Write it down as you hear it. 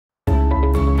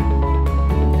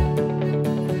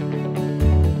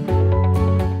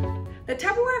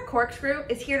Tupperware corkscrew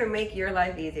is here to make your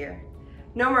life easier.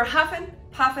 No more huffing,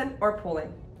 puffing, or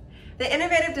pulling. The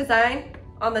innovative design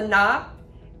on the knob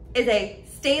is a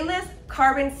stainless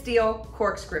carbon steel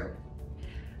corkscrew,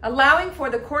 allowing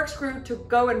for the corkscrew to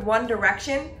go in one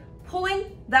direction,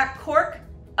 pulling that cork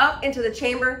up into the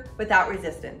chamber without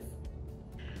resistance.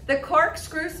 The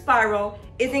corkscrew spiral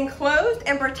is enclosed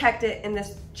and protected in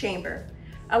this chamber,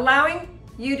 allowing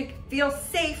you to feel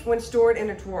safe when stored in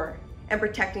a drawer and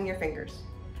protecting your fingers.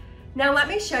 Now let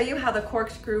me show you how the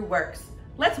corkscrew works.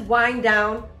 Let's wind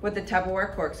down with the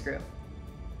Tupperware corkscrew.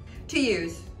 To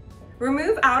use,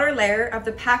 remove outer layer of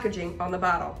the packaging on the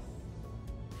bottle.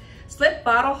 Slip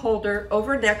bottle holder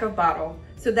over neck of bottle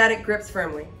so that it grips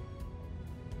firmly.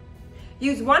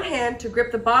 Use one hand to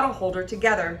grip the bottle holder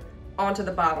together onto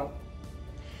the bottle,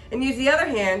 and use the other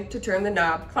hand to turn the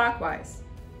knob clockwise.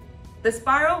 The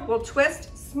spiral will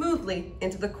twist smoothly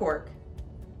into the cork.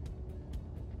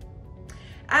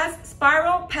 As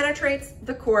spiral penetrates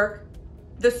the cork,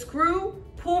 the screw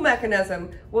pull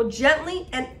mechanism will gently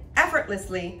and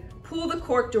effortlessly pull the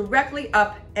cork directly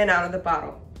up and out of the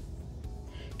bottle.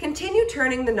 Continue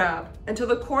turning the knob until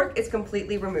the cork is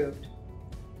completely removed.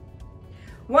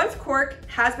 Once cork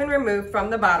has been removed from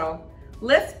the bottle,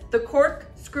 lift the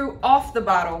corkscrew off the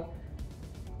bottle.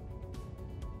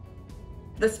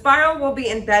 The spiral will be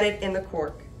embedded in the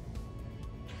cork.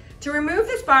 To remove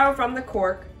the spiral from the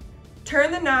cork,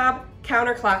 turn the knob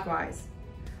counterclockwise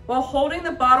while holding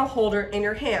the bottle holder in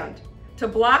your hand to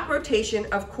block rotation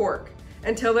of cork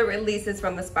until it releases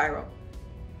from the spiral.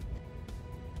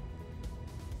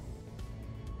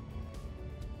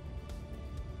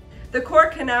 The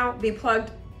cork can now be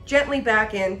plugged gently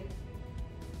back in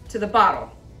to the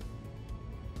bottle,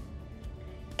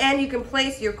 and you can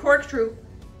place your corkscrew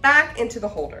back into the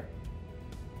holder.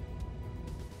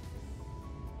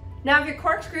 Now if your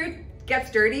corkscrew gets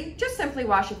dirty, just simply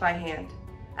wash it by hand.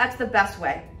 That's the best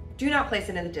way. Do not place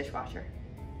it in the dishwasher.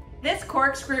 This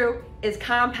corkscrew is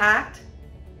compact,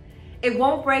 it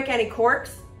won't break any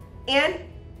corks, and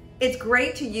it's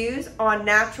great to use on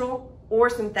natural or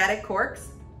synthetic corks,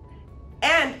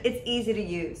 and it's easy to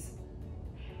use.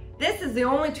 This is the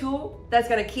only tool that's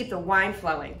going to keep the wine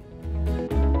flowing.